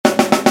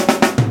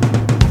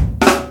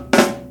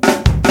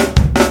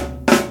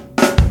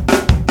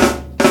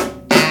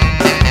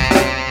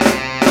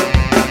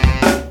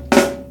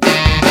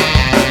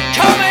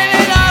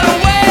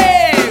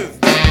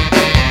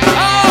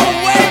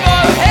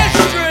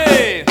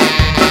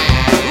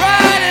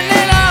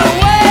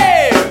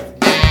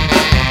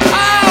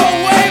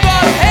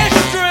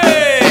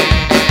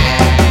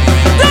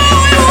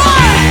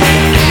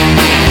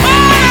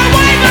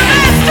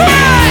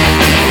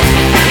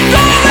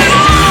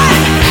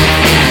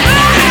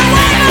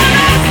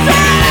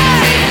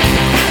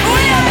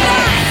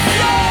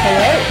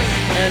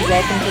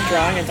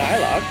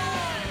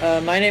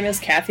My name is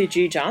Kathy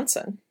G.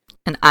 Johnson.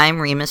 And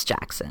I'm Remus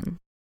Jackson.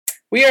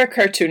 We are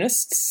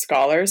cartoonists,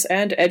 scholars,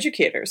 and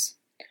educators.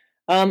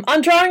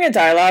 On Drawing a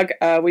Dialogue,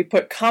 we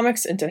put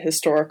comics into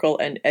historical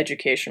and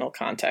educational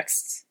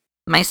contexts.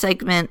 My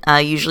segment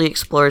usually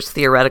explores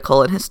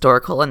theoretical and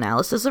historical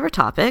analysis of a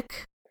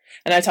topic.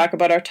 And I talk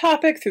about our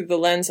topic through the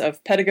lens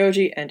of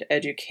pedagogy and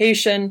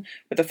education,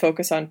 with a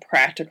focus on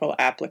practical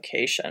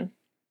application.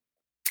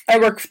 I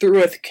work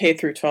with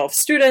K-12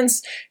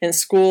 students in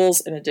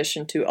schools in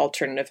addition to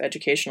alternative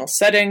educational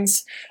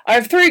settings. I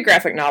have 3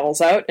 graphic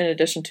novels out in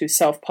addition to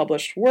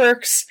self-published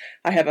works.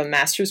 I have a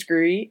master's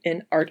degree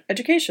in art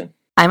education.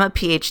 I'm a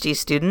PhD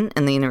student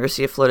in the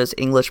University of Florida's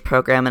English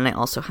program, and I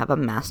also have a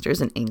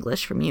master's in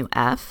English from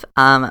UF.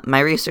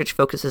 My research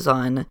focuses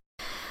on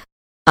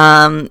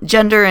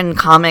gender and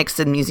comics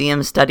and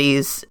museum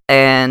studies,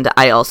 and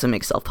I also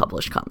make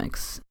self-published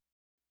comics.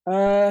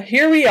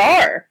 Here we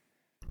are.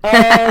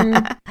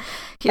 Here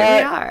we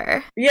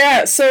are.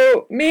 Yeah,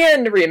 so me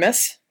and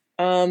Remus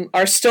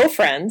are still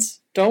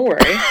friends. Don't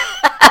worry.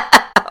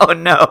 Oh,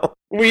 no.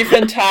 We've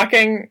been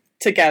talking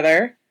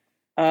together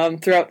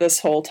throughout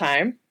this whole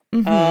time.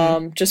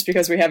 Mm-hmm. Just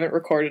because we haven't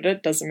recorded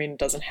it doesn't mean it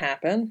doesn't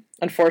happen.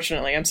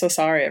 Unfortunately, I'm so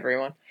sorry,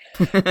 everyone.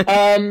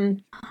 But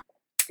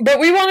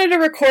we wanted to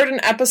record an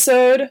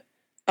episode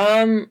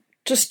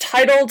just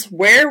titled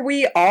Where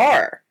We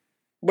Are.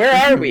 Where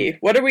are we?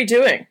 What are we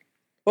doing?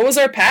 What was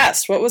our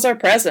past? What was our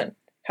present?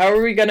 How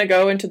are we going to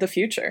go into the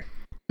future?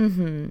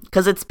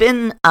 Because it's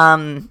been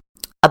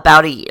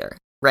about a year,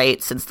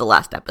 right, since the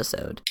last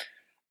episode.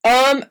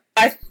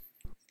 I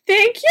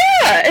think,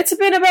 yeah, it's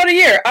been about a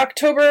year.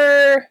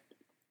 October...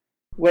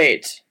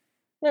 Wait,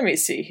 let me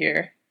see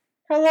here.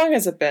 How long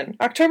has it been?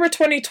 October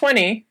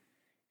 2020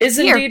 is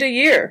indeed a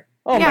year.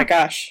 Oh my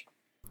gosh.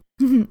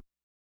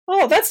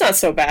 Oh, that's not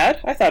so bad.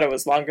 I thought it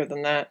was longer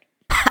than that.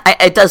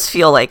 It does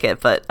feel like it,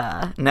 but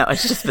no,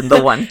 it's just been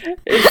the one.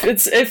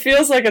 It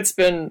feels like it's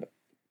been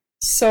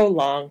so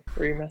long,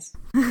 Remus,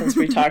 since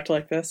we talked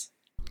like this.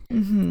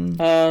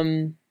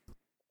 Yeah,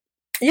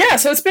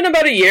 so it's been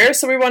about a year,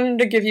 so we wanted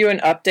to give you an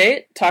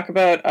update, talk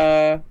about,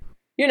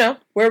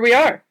 where we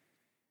are.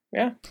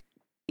 Yeah.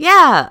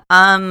 Yeah,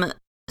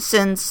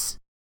 so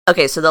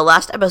the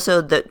last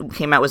episode that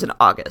came out was in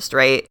August,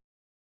 right?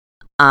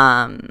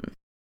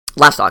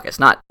 Last August,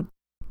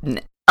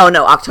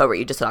 October.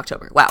 You just said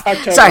October. Wow.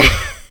 October. Sorry.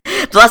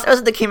 The last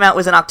episode that came out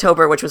was in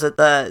October, which was at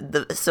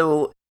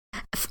so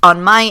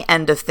on my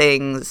end of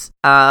things,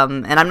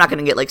 and I'm not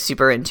going to get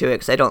super into it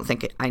because I don't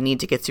think I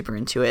need to get super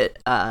into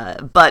it.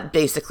 But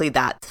basically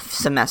that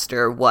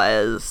semester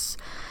was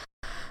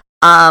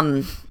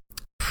a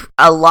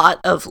lot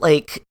of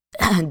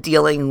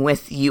dealing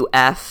with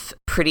UF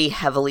pretty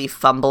heavily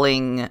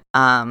fumbling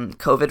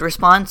COVID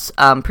response,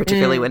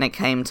 particularly when it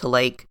came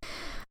to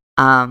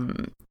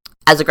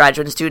as a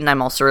graduate student,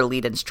 I'm also a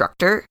lead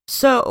instructor.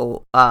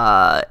 So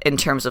in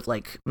terms of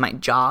my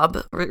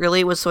job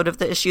really was sort of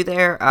the issue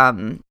there.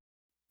 And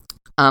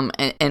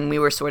we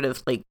were sort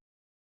of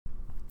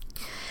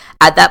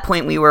at that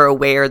point we were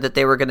aware that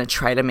they were going to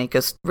try to make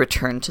us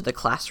return to the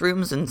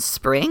classrooms in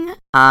spring,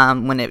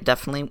 when it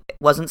definitely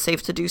wasn't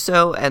safe to do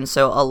so. And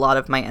so a lot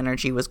of my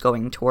energy was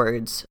going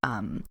towards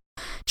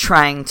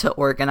trying to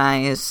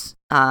organize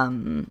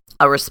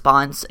a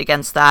response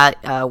against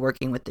that,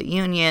 working with the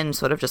union,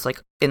 sort of just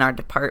in our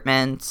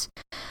department.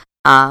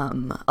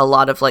 A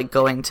lot of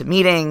going to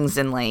meetings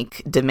and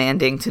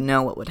demanding to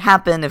know what would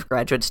happen if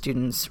graduate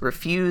students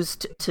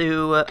refused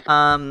to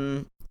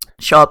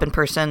show up in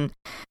person.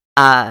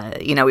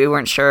 We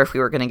weren't sure if we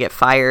were going to get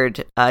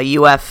fired.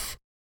 UF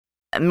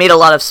made a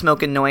lot of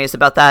smoke and noise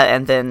about that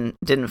and then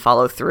didn't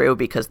follow through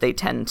because they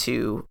tend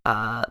to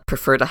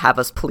prefer to have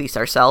us police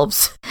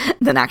ourselves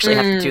than actually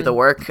have to do the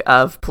work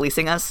of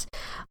policing us.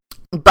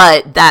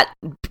 But that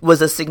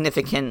was a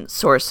significant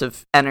source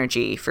of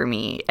energy for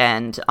me,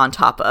 and on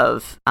top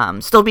of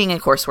still being in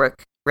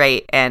coursework,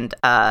 right, and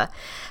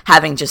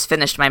having just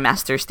finished my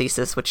master's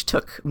thesis, which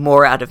took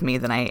more out of me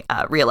than I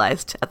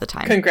realized at the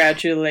time.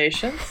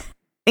 Congratulations.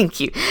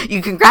 Thank you.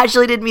 You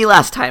congratulated me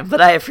last time,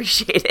 but I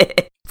appreciate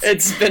it.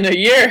 It's been a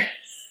year.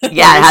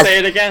 Yeah, say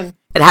it again.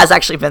 It has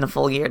actually been a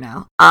full year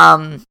now.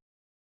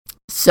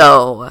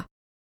 So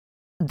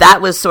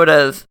that was sort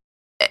of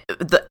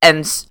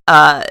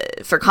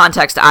for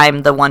context,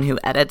 I'm the one who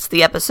edits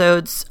the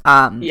episodes.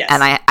 Yes.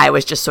 And I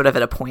was just sort of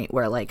at a point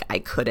where I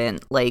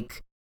couldn't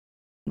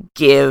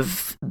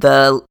give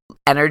the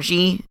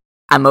energy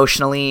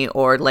emotionally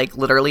or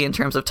literally in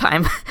terms of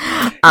time.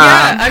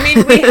 Yeah, I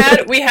mean,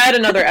 we had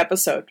another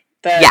episode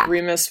that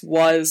Remus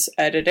was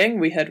editing.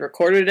 We had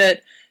recorded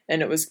it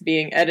and it was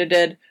being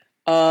edited.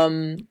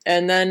 And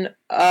then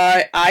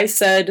I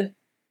said,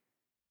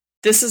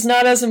 "This is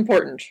not as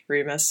important,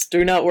 Remus.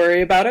 Do not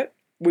worry about it.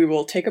 We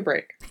will take a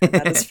break.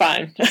 That is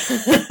fine."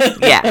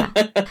 Yeah.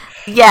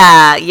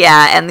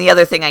 And the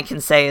other thing I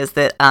can say is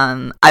that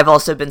I've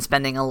also been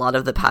spending a lot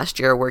of the past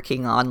year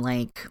working on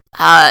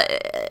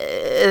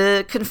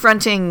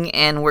confronting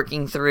and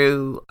working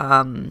through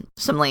some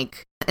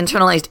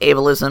internalized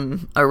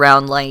ableism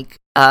around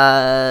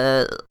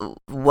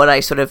what I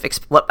sort of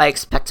what I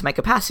expect my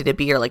capacity to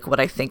be, or like what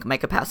I think my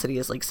capacity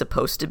is like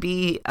supposed to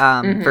be,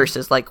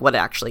 versus like what it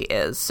actually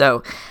is.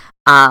 So,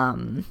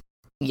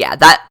 yeah,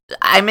 that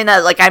I'm in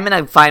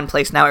a fine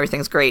place now.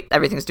 Everything's great.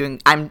 Everything's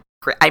doing. I'm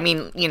great. I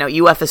mean,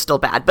 UF is still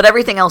bad, but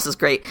everything else is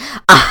great.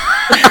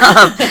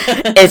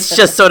 It's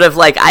just sort of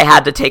like I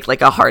had to take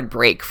like a hard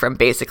break from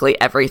basically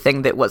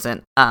everything that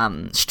wasn't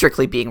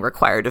strictly being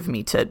required of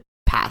me to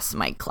pass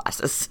my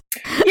classes.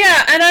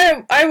 Yeah,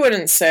 and I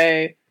wouldn't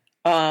say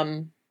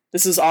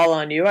this is all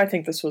on you. I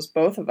think this was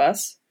both of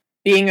us.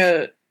 Being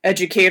a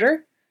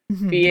educator,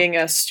 being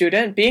a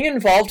student, being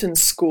involved in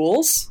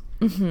schools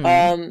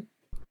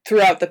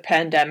throughout the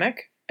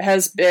pandemic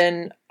has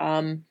been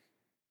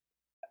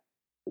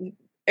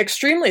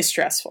extremely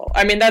stressful.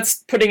 I mean,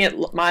 that's putting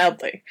it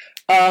mildly.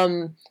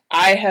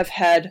 I have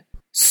had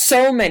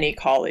so many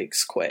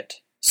colleagues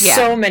quit. Yeah.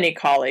 So many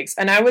colleagues.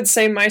 And I would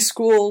say my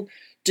school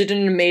did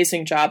an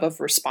amazing job of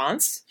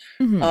response.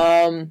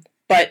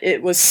 But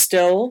it was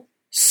still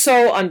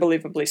so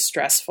unbelievably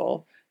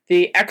stressful.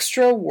 The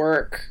extra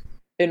work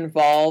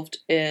involved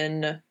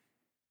in...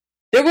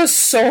 There was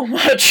so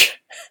much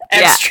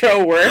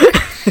extra work.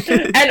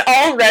 And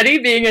already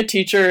being a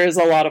teacher is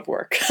a lot of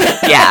work.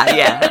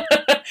 Yeah.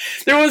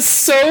 There was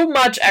so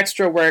much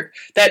extra work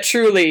that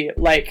truly,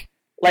 like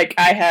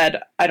I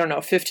had,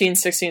 15,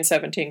 16,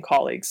 17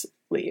 colleagues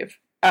leave.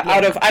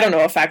 Out of,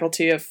 a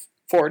faculty of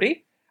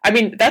 40. I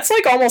mean, that's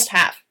like almost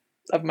half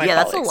of my colleagues.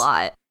 Yeah,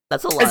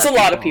 that's a lot. It's a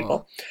lot of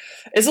people.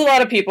 It's a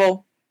lot of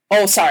people.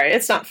 Oh, sorry,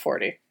 it's not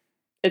 40.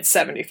 It's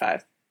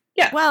 75.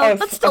 Yeah. Well,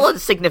 that's still a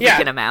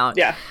significant amount.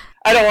 Yeah.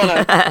 I don't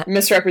want to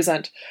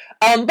misrepresent.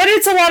 But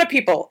it's a lot of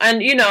people.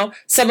 And,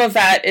 some of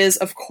that is,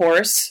 of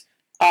course,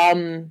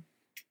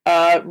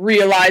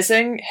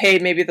 realizing, hey,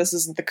 maybe this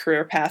isn't the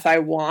career path I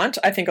want.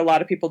 I think a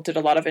lot of people did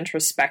a lot of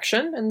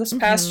introspection in this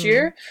past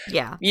year.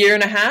 Yeah. Year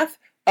and a half.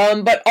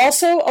 But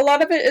also a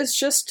lot of it is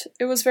just,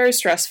 it was very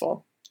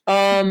stressful.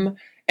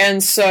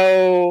 And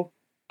so,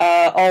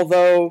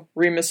 although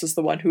Remus is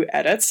the one who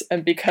edits,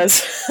 and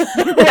because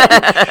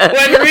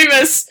when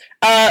Remus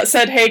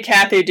said, hey,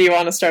 Kathy, do you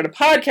want to start a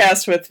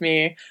podcast with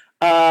me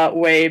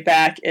way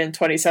back in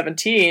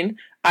 2017,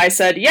 I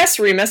said, yes,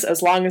 Remus,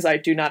 as long as I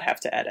do not have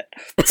to edit.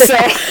 So,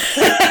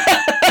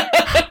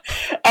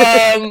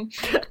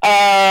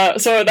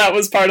 so that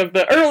was part of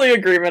the early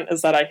agreement,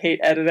 is that I hate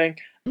editing.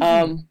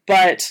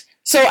 But...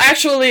 So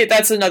actually,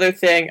 that's another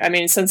thing. I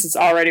mean, since it's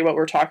already what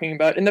we're talking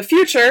about in the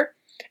future,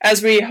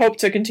 as we hope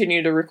to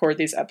continue to record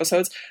these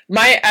episodes,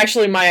 my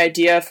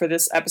idea for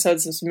this episode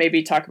is to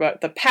maybe talk about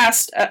the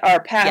past,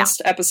 our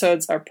past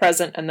episodes, our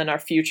present, and then our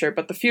future.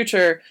 But the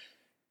future,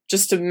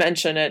 just to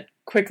mention it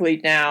quickly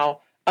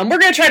now, we're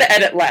going to try to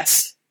edit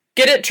less.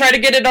 Try to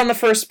get it on the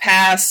first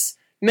pass,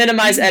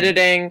 minimize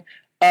editing,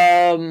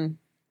 try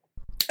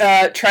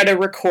to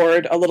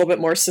record a little bit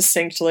more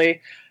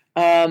succinctly,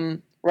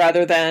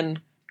 rather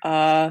than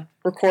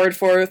record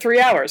for 3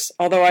 hours.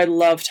 Although I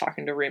love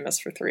talking to Remus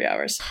for 3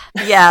 hours.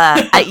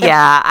 That's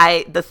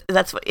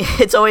what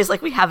it's always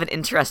like. We have an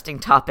interesting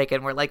topic,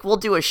 and we're like, we'll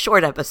do a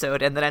short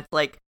episode, and then it's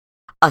like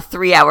a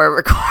 3-hour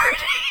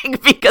recording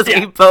because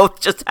we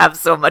both just have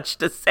so much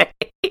to say.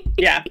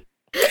 Yeah.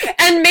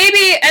 And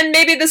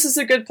maybe this is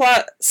a good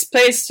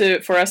place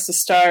for us to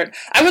start.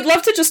 I would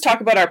love to just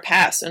talk about our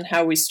past and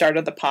how we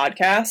started the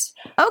podcast.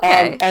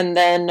 Okay. And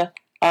then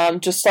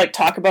just like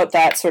talk about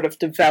that sort of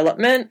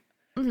development.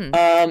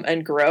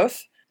 And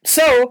growth.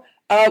 So,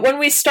 when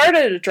we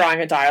started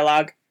Drawing a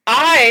Dialogue,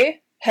 I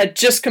had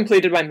just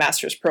completed my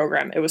master's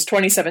program. It was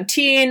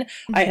 2017.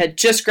 I had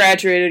just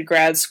graduated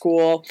grad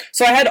school.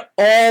 So I had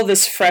all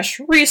this fresh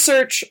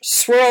research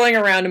swirling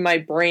around in my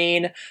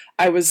brain.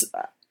 I was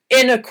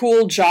in a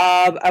cool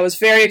job. I was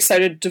very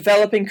excited,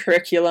 developing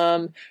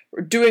curriculum,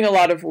 doing a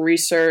lot of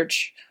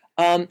research.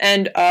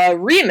 And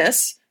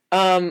Remus,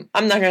 I'm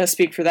not going to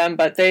speak for them,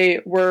 but they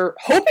were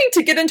hoping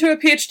to get into a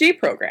PhD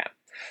program.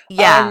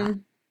 Yeah.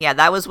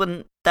 That was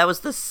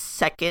the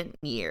second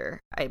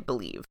year, I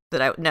believe,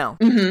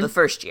 the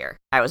first year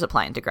I was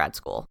applying to grad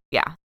school.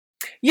 Yeah.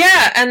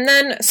 Yeah. And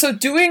then, so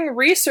doing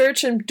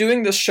research and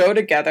doing the show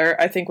together,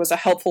 I think was a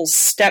helpful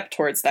step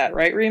towards that,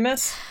 right,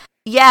 Remus?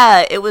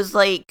 Yeah. It was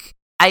like,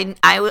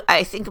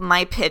 I think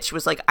my pitch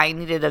was like, I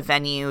needed a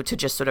venue to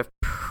just sort of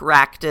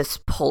practice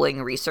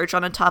pulling research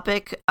on a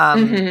topic,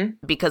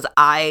 because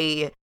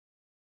I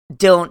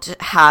don't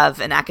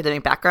have an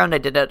academic background. I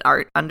did an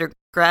art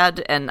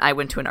undergrad, and I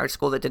went to an art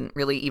school that didn't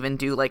really even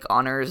do like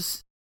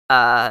honors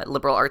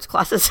liberal arts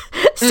classes.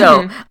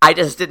 So I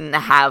just didn't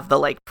have the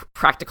like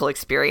practical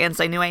experience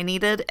I knew I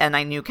needed, and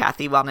I knew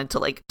Kathy wanted to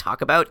like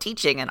talk about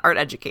teaching and art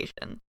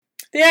education.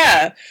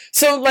 Yeah.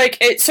 So like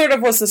it sort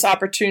of was this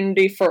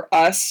opportunity for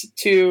us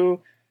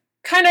to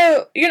kind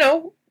of,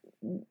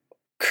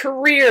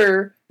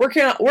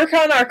 work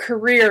on our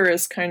career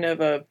is kind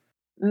of a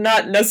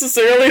not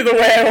necessarily the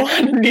way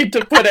I need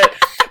to put it.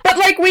 But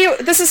like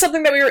this is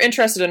something that we were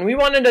interested in. We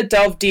wanted to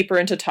delve deeper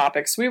into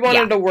topics. We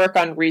wanted to work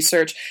on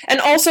research. And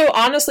also,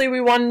 honestly, we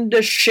wanted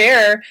to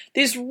share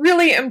these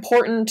really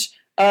important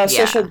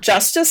social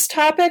justice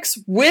topics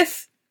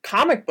with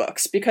comic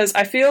books, because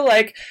I feel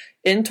like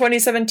in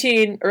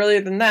 2017,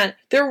 earlier than that,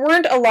 there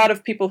weren't a lot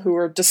of people who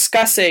were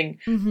discussing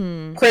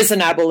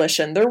prison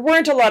abolition. There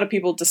weren't a lot of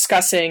people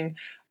discussing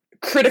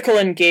critical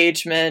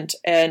engagement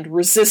and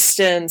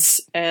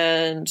resistance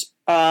and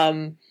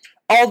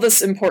all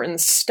this important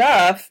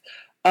stuff.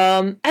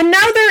 And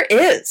now there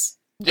is.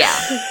 Yeah.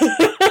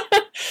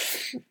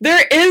 There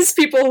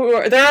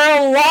are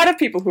a lot of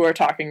people who are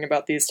talking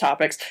about these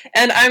topics,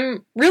 and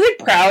I'm really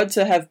proud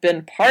to have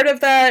been part of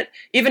that,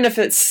 even if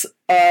it's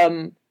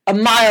a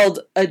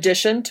mild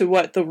addition to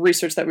what the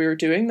research that we were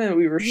doing, that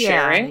we were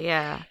sharing.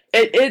 Yeah.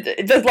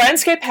 The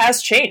landscape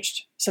has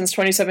changed since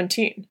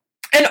 2017.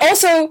 And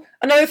also,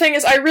 another thing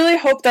is I really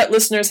hope that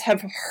listeners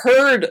have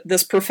heard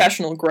this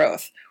professional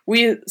growth.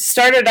 We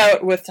started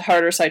out with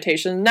harder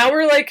citations. Now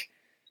we're like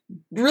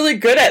really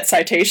good at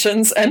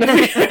citations, and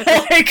we're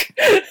like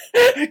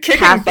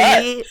kicking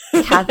butt.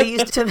 Kathy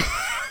used to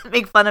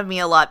make fun of me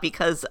a lot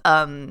because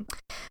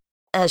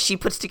she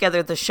puts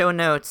together the show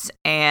notes,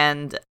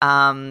 and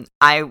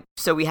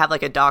so we have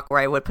like a doc where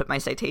I would put my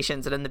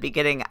citations, and in the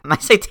beginning my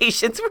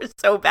citations were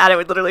so bad I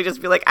would literally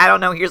just be like, I don't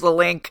know, here's a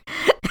link.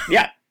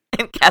 Yeah.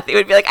 And Kathy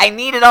would be like, I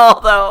need it all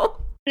though.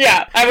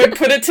 Yeah, I would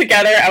put it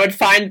together, I would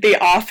find the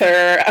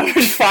author, I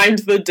would find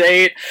the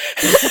date,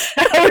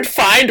 I would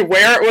find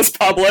where it was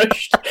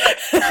published.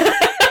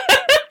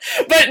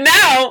 But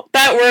now,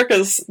 that work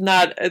is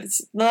not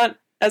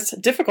as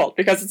difficult,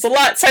 because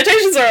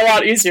citations are a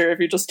lot easier if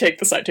you just take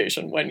the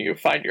citation when you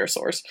find your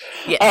source.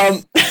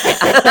 Yes.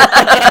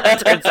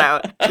 Turns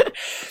out.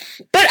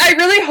 But I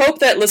really hope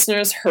that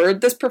listeners heard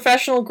this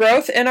professional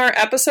growth in our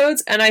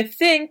episodes, and I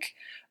think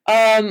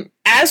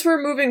as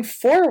we're moving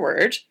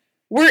forward,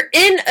 we're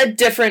in a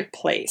different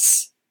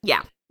place.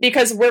 Yeah.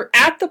 Because we're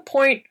at the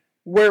point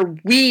where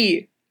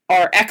we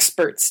are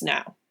experts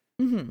now.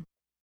 Mm-hmm.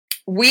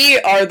 We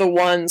are the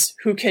ones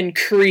who can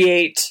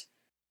create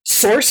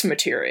source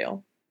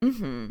material.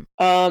 Mm-hmm.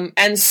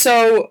 And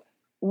so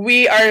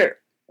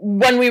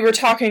when we were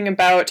talking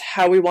about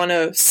how we want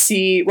to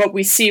see what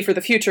we see for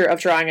the future of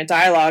drawing a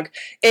dialogue,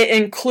 it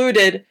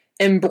included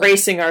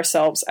embracing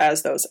ourselves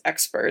as those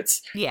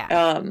experts.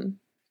 Yeah.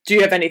 Do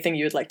you have anything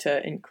you would like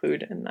to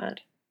include in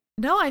that?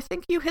 No, I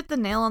think you hit the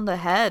nail on the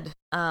head.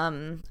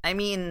 I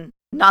mean,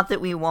 not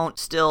that we won't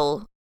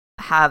still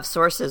have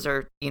sources,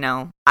 or,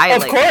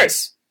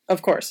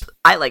 Of course.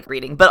 I like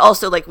reading, but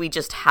also, like, we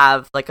just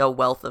have, like, a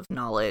wealth of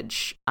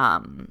knowledge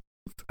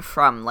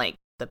from, like,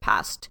 the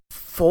past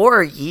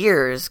 4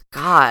 years.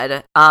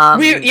 God.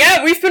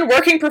 We've been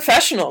working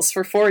professionals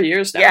for 4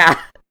 years now. Yeah,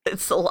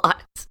 it's a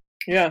lot.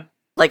 Yeah.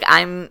 Like,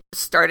 I'm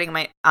starting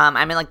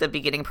I'm in, like, the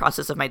beginning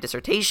process of my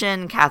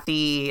dissertation.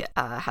 Kathy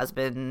has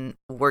been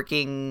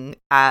working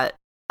at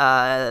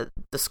the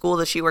school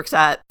that she works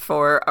at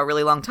for a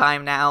really long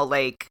time now.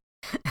 Like,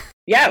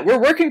 yeah, we're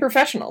working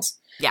professionals.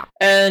 Yeah.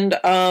 And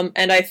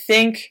I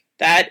think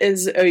that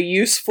is a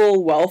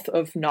useful wealth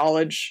of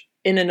knowledge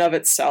in and of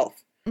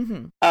itself.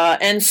 Mm-hmm.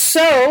 And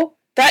so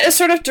that is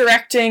sort of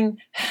directing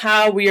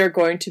how we are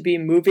going to be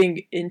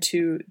moving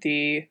into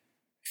the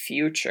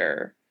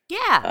future.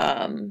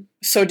 Yeah.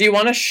 So do you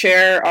want to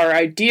share our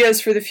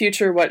ideas for the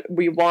future, what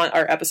we want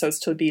our episodes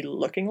to be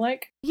looking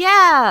like?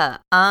 Yeah.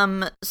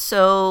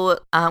 So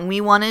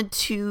we wanted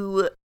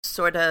to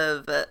sort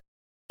of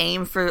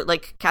aim for,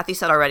 like Kathy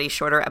said already,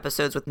 shorter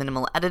episodes with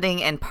minimal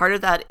editing, and part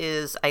of that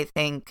is, I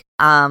think,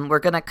 we're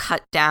going to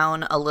cut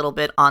down a little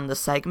bit on the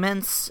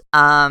segments.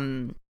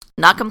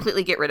 Not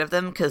completely get rid of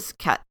them, because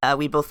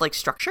we both like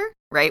structure,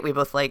 right? We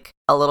both like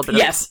a little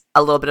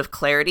bit of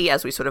clarity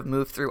as we sort of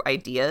move through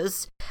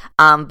ideas.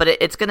 But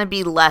it's going to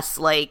be less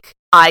like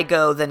I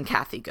go, then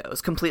Kathy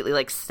goes, completely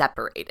like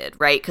separated,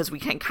 right? Because we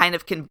can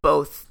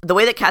both. The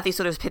way that Kathy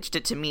sort of pitched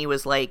it to me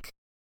was like,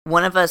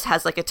 one of us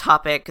has like a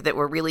topic that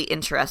we're really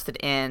interested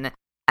in,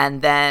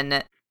 and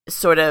then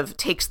sort of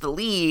takes the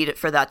lead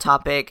for that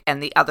topic,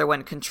 and the other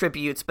one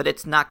contributes, but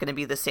it's not going to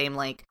be the same.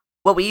 Like,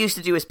 what we used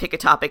to do is pick a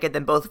topic, and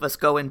then both of us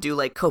go and do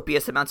like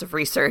copious amounts of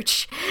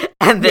research,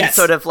 and then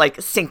sort of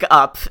like sync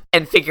up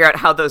and figure out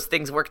how those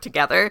things work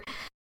together.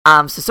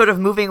 So sort of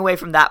moving away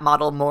from that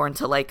model more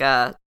into like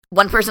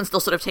one person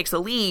still sort of takes the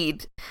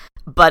lead,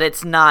 but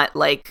it's not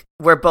like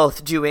we're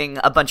both doing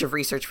a bunch of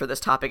research for this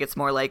topic. It's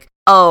more like,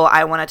 oh,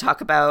 I want to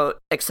talk about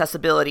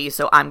accessibility,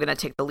 so I'm going to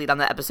take the lead on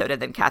the episode,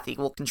 and then Kathy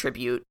will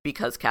contribute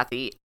because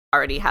Kathy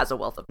already has a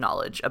wealth of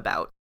knowledge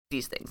about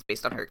these things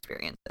based on her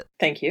experience.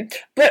 Thank you.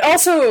 But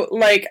also,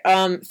 like,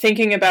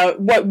 thinking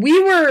about what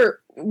we were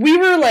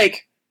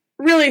like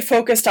really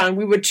focused on,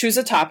 we would choose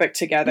a topic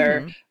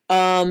together,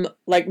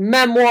 like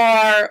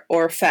memoir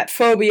or fat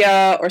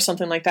phobia or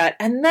something like that,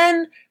 and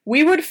then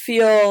we would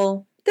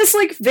feel this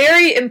like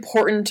very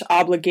important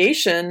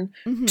obligation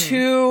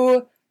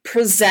to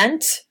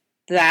present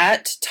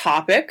that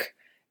topic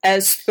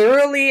as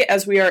thoroughly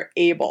as we are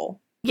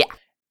able. Yeah.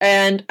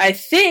 And I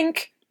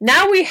think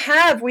now we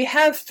have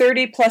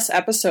 30 plus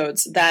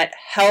episodes that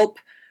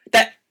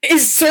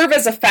is serve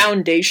as a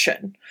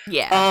foundation.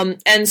 Yeah.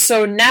 And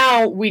so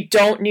now we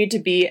don't need to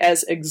be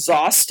as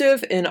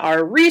exhaustive in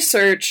our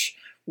research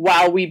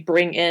while we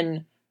bring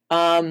in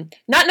not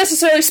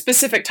necessarily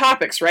specific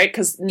topics, right?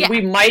 Because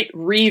we might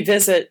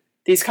revisit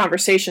these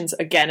conversations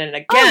again and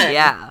again. Oh,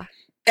 yeah.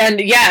 And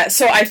yeah,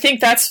 so I think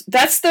that's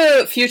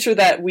the future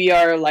that we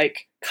are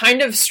like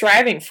kind of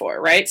striving for,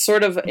 right?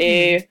 Sort of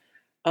a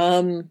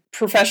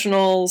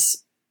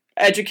professionals,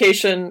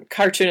 education,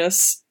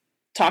 cartoonists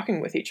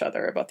talking with each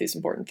other about these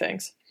important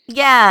things.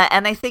 Yeah,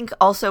 and I think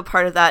also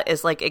part of that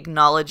is like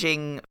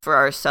acknowledging for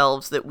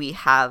ourselves that we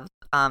have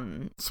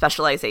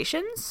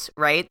specializations,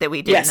 right? That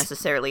we didn't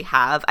necessarily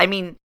have. I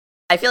mean,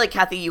 I feel like,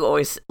 Kathy, you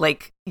always,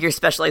 like, your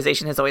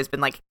specialization has always been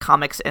like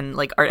comics and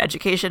like art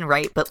education,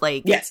 right? But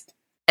like, yes,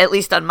 at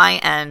least on my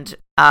end,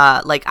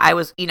 like I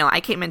was, I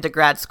came into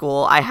grad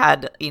school, I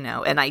had,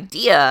 an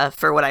idea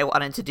for what I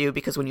wanted to do,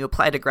 because when you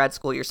apply to grad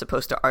school, you're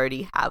supposed to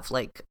already have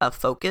like a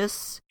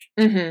focus.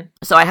 Mm-hmm.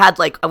 So I had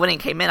like, when I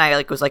came in, I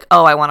like was like,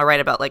 oh, I want to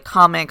write about like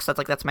comics.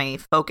 That's my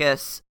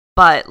focus.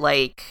 But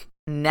like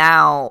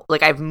now,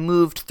 like I've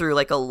moved through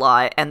like a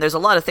lot, and there's a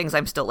lot of things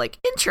I'm still like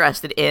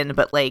interested in,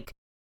 but like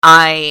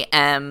I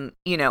am,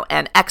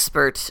 an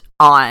expert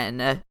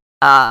on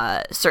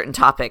certain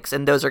topics,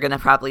 and those are going to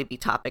probably be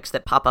topics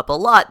that pop up a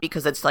lot,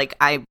 because it's like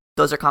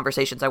those are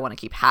conversations I want to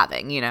keep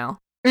having,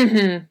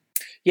 Mm-hmm.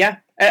 Yeah,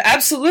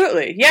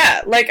 absolutely.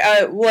 Yeah,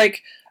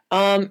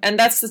 and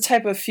that's the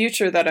type of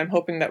future that I'm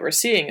hoping that we're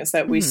seeing, is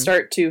that we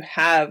start to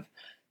have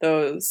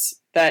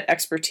that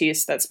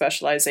expertise, that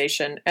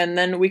specialization, and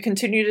then we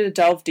continue to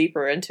delve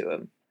deeper into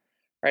them,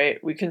 right?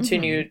 We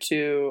continue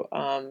to,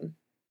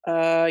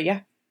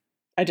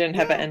 I didn't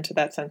have an end to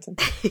that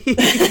sentence.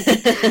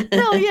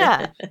 No,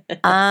 yeah.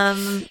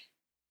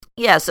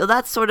 Yeah, so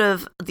that's sort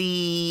of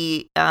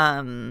the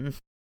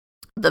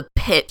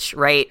pitch,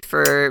 right,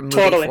 for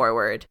moving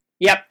forward.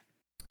 Yep.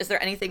 Is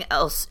there anything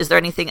else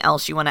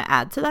you want to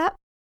add to that?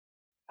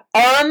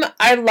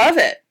 I love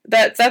it.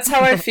 That's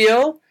how I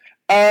feel.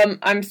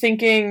 I'm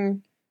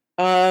thinking,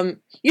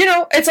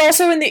 it's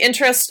also in the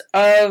interest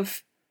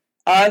of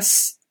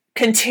us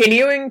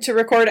continuing to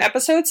record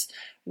episodes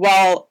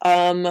while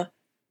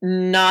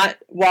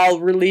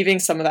relieving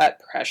some of that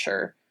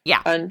pressure.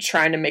 Yeah. And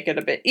trying to make it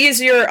a bit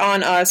easier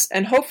on us,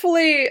 and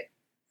hopefully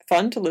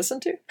fun to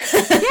listen to. Yeah.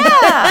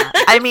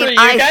 I mean,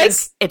 I think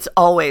it's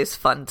always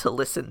fun to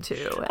listen to.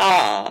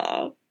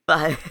 Aww.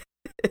 But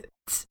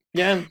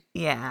yeah.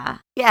 Yeah.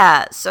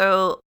 Yeah.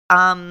 So,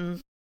 I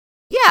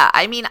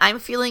mean, I'm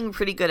feeling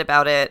pretty good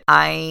about it.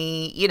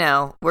 I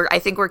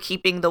think we're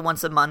keeping the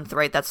once a month,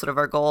 right? That's sort of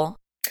our goal.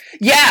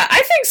 Yeah,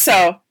 I think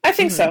so.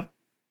 So.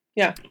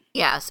 Yeah.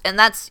 Yes. And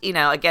that's,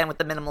 again, with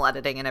the minimal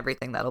editing and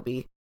everything, that'll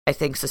be, I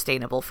think,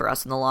 sustainable for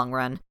us in the long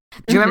run.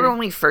 Do you remember when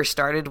we first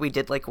started, we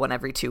did like one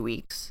every 2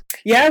 weeks?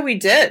 Yeah, we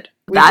did.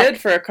 We did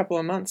for a couple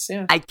of months,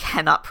 yeah. I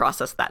cannot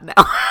process that now.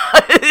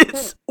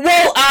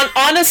 Well,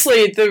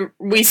 honestly,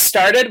 we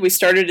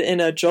started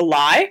in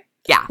July.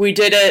 Yeah. We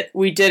did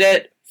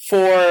it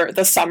for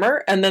the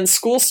summer, and then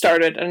school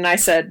started, and I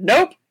said,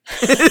 nope.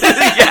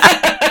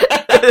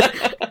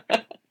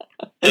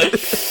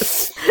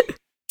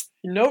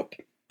 Nope.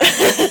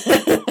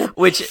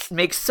 Which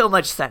makes so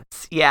much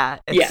sense. Yeah.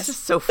 It's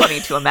just so funny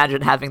to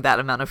imagine having that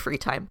amount of free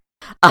time.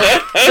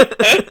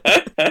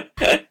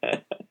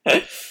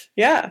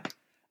 Yeah.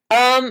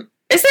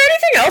 Is there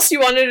anything else you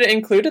wanted to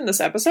include in this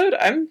episode?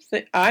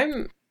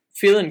 I'm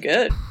feeling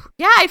good.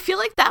 Yeah, I feel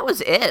like that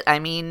was it. I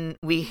mean,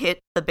 we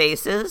hit the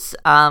bases.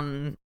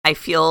 I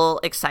feel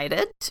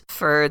excited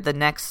for the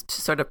next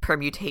sort of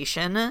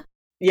permutation.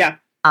 Yeah.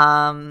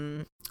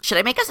 Should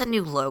I make us a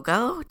new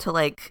logo to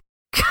like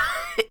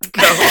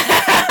go?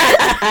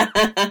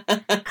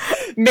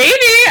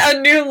 Maybe a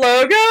new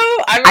logo?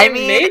 I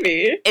mean,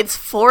 maybe. It's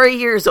 4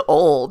 years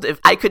old. If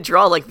I could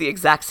draw like the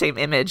exact same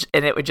image,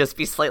 and it would just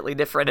be slightly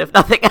different, if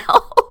nothing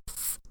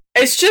else.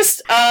 It's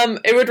just,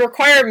 it would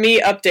require me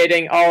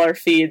updating all our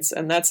feeds,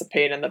 and that's a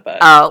pain in the butt.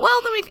 Oh,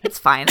 well, then it's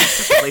fine.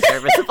 It's perfectly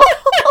serviceable.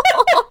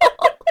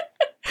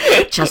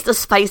 Just a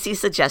spicy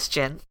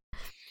suggestion.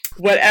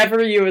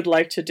 Whatever you would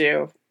like to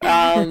do.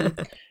 And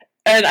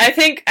I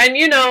think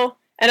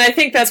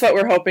that's what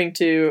we're hoping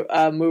to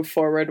move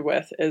forward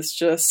with, is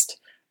just,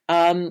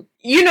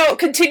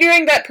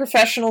 continuing that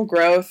professional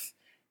growth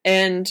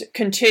and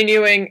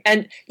continuing,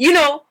 and,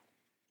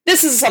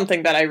 this is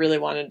something that I really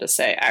wanted to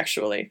say,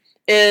 actually,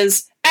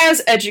 is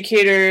as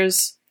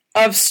educators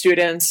of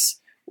students,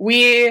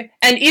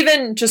 and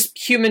even just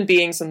human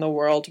beings in the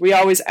world, we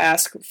always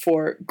ask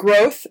for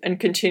growth and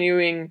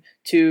continuing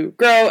to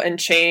grow and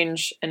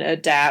change and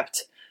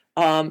adapt.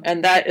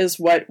 And that is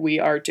what we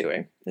are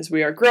doing, is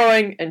we are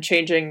growing and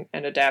changing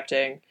and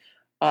adapting.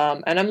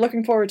 And I'm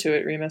looking forward to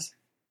it, Remus.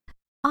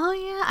 Oh,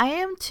 yeah, I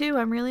am too.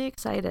 I'm really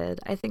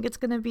excited. I think it's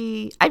going to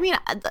be... I mean,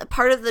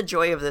 part of the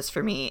joy of this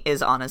for me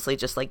is honestly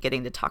just, like,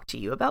 getting to talk to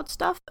you about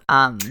stuff.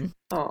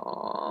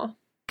 Aww.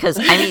 Because,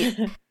 I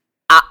mean...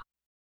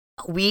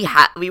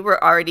 we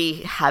were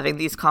already having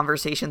these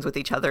conversations with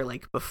each other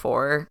like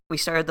before we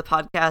started the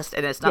podcast,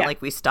 and it's not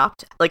like we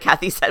stopped. Like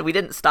Kathy said, we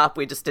didn't stop,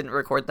 we just didn't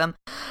record them.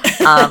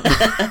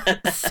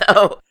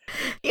 So,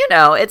 you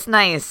know, it's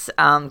nice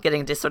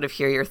getting to sort of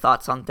hear your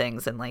thoughts on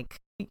things and like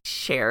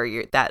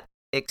share that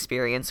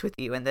experience with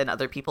you, and then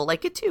other people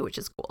like it too, which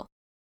is cool.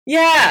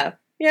 Yeah.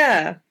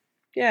 I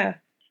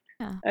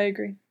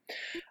agree.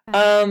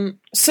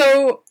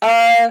 So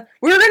we're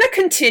going to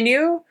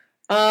continue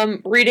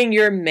reading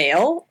your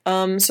mail.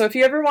 So if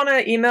you ever want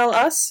to email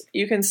us,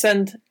 you can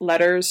send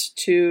letters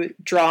to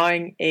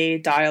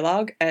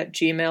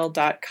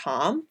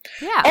drawingadialogue@gmail.com.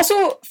 Yeah.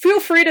 Also, feel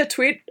free to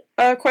tweet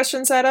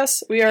questions at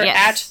us. We are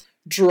at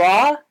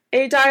Draw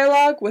a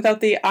Dialogue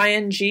without the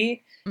ing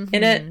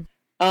in it,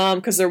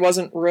 because there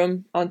wasn't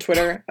room on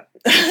Twitter.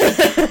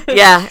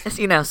 Yeah,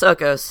 you know, so it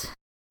goes.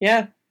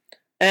 Yeah.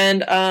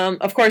 And,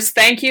 of course,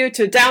 thank you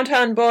to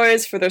Downtown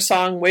Boys for their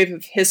song Wave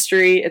of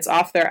History. It's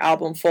off their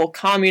album Full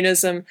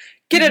Communism.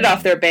 Get it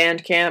off their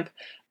Bandcamp.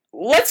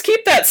 Let's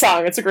keep that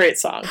song. It's a great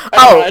song.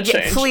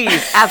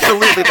 Please.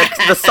 Absolutely.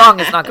 The song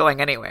is not going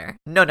anywhere.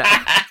 No.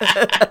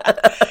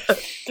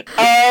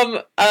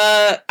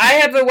 I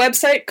have a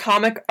website,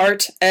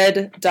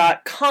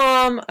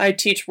 comicarted.com. I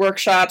teach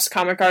workshops,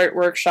 comic art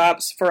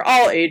workshops for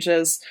all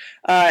ages.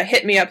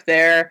 Hit me up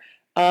there.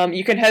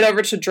 You can head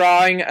over to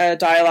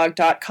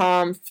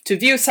drawingadialogue.com to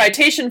view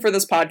citation for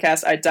this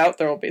podcast. I doubt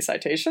there will be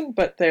citation,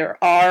 but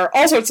there are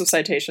all sorts of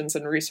citations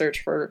and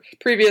research for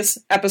previous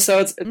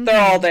episodes.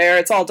 They're all there.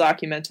 It's all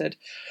documented.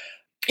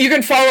 You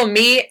can follow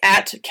me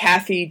at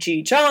Kathy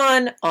G.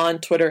 John on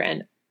Twitter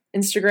and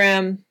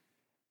Instagram.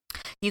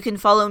 You can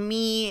follow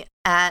me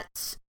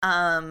at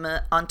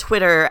on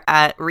Twitter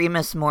at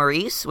Remus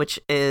Maurice, which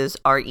is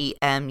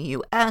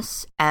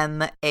RemusMaurice.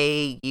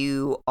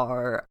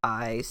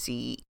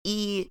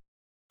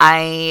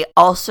 I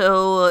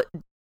also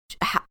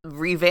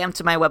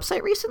revamped my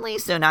website recently,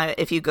 so now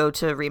if you go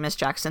to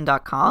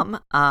remusjackson.com,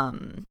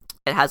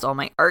 it has all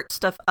my art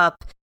stuff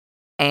up,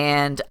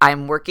 and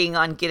I'm working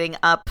on getting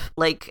up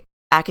like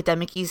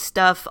academic-y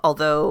stuff,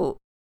 although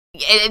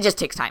it just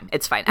takes time.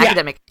 It's fine. Yeah.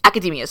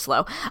 Academia is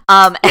slow.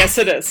 Yes,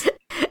 it is.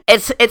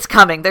 It's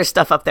coming. There's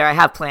stuff up there. I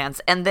have plans.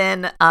 And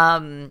then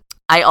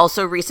I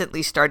also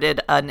recently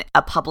started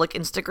a public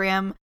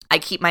Instagram. I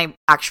keep my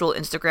actual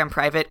Instagram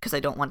private because I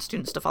don't want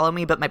students to follow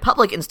me, but my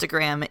public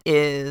Instagram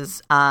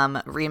is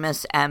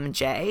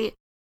RemusMJ.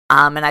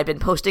 And I've been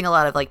posting a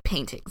lot of like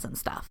paintings and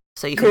stuff.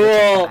 So you can go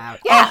check that out.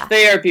 Yeah. Oh,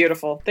 they are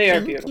beautiful.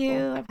 Thank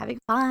you. I'm having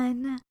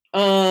fun.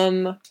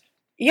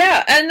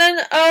 Yeah, and then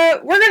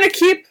we're gonna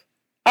keep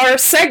our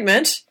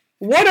segment,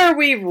 What Are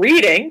We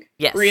Reading?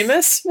 Yes.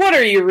 Remus, what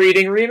are you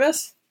reading,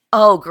 Remus?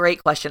 Oh,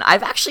 great question.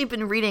 I've actually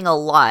been reading a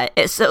lot.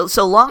 So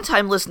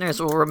longtime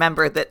listeners will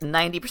remember that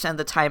 90% of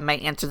the time my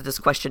answer to this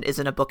question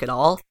isn't a book at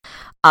all.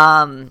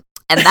 And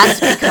that's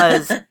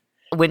because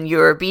when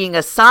you're being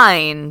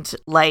assigned,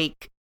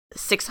 like,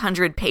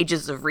 600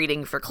 pages of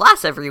reading for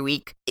class every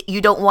week, you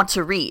don't want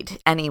to read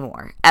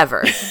anymore,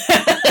 ever.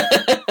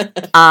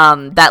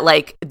 That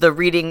like the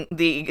reading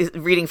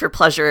for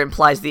pleasure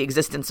implies the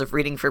existence of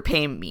reading for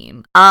pain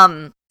meme.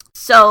 But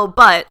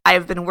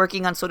I've been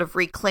working on sort of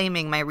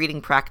reclaiming my reading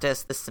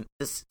practice this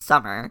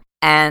summer,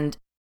 and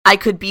I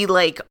could be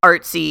like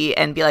artsy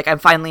and be like, I'm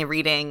finally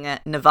reading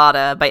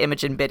Nevada by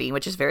Imogen Biddy,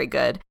 which is very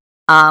good.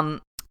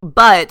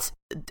 But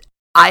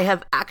I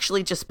have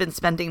actually just been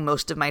spending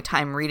most of my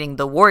time reading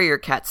the Warrior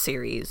Cat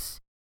series.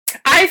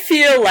 I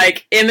feel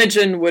like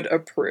Imogen would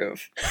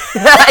approve.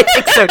 I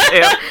think so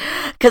too.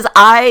 Because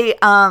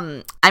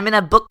I'm in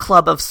a book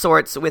club of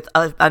sorts with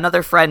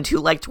another friend who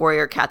liked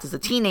Warrior Cats as a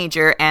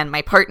teenager, and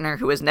my partner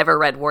who has never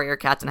read Warrior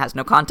Cats and has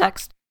no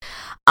context.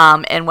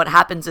 And what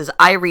happens is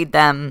I read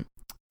them,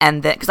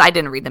 and then because I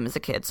didn't read them as a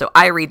kid, so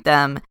I read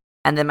them,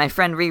 and then my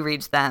friend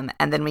rereads them,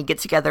 and then we get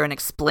together and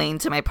explain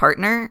to my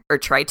partner, or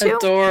try to.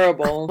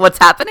 Adorable. What's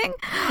happening.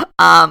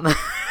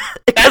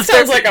 That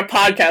sounds like a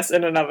podcast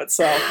in and of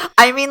itself.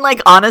 I mean,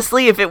 like,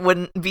 honestly, if it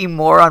wouldn't be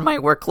more on my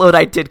workload,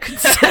 I did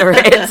consider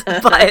it.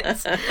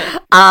 But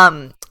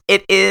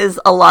it is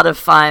a lot of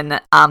fun.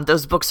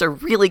 Those books are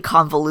really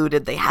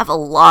convoluted. They have a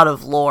lot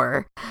of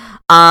lore.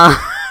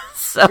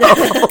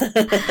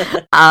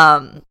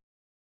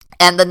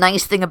 And the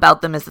nice thing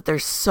about them is that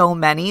there's so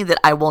many that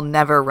I will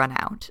never run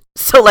out.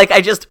 So, like, I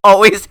just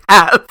always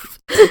have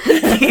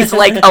these,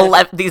 like,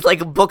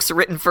 books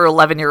written for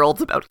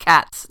 11-year-olds about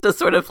cats to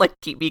sort of, like,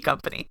 keep me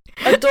company.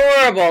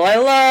 Adorable. I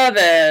love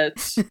it.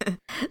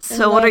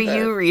 So what are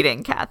you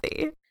reading,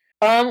 Kathy?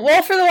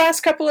 Well, for the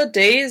last couple of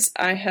days,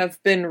 I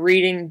have been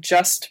reading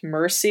Just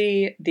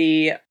Mercy,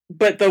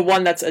 but the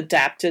one that's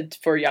adapted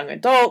for young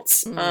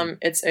adults.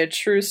 It's a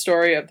true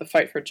story of the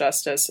fight for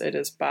justice. It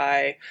is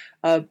by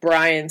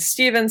Brian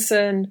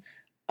Stevenson.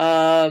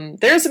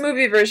 There's a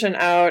movie version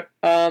out.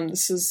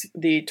 This is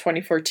the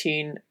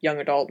 2014 young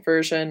adult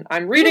version.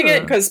 I'm reading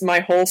it because my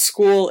whole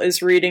school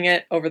is reading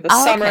it over the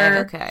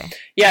summer. Okay.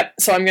 Yep,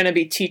 so I'm going to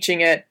be teaching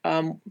it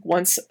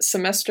once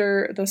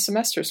the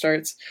semester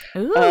starts.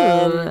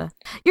 Ooh.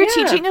 You're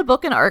teaching a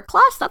book in art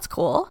class? That's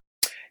cool.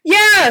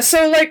 Yeah,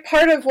 so like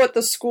part of what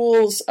the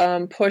school's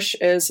push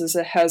is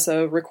it has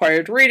a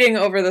required reading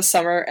over the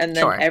summer, and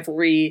then Sure.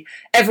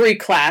 every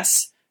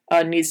class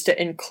needs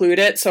to include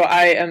it. So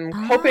I am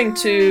hoping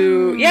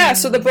to,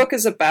 so the book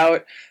is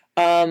about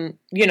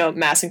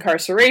mass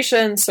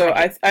incarceration. So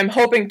I'm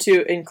hoping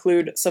to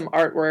include some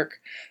artwork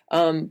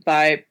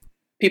by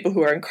people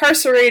who are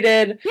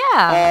incarcerated.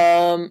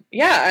 Yeah.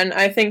 And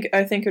I think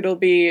it'll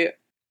be,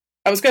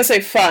 I was going to say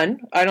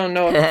fun. I don't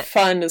know if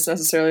fun is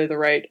necessarily the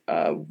right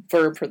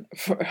verb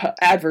for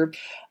adverb.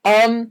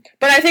 But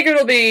I think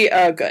it'll be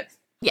good.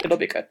 Yeah. It'll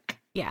be good.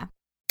 Yeah.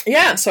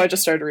 Yeah, so I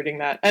just started reading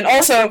that. And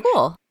also,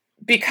 cool.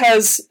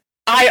 Because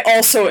I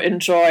also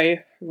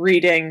enjoy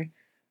reading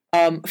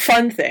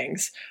fun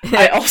things,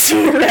 I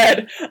also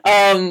read...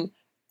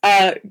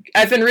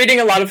 I've been reading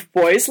a lot of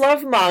boys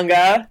love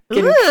manga,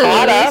 getting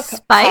caught up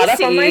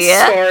on my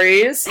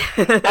stories.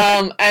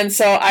 And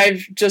so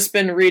I've just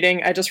been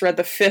reading, I just read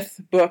the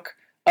 5th book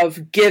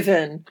of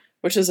Given,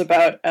 which is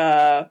about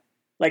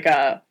like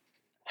a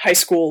high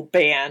school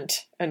band,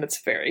 and it's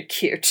very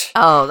cute.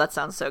 Oh, that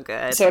sounds so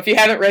good. So if you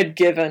haven't read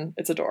Given,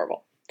 it's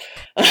adorable.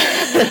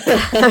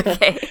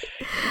 Okay.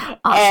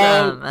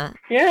 Awesome.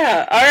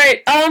 Yeah. All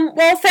right.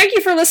 Well, thank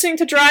you for listening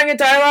to Drawing a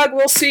Dialogue.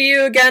 We'll see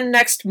you again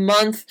next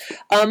month.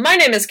 My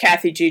name is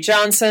Kathy G.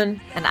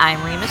 Johnson. And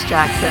I'm Remus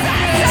Jackson.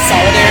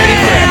 Solidarity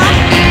forever.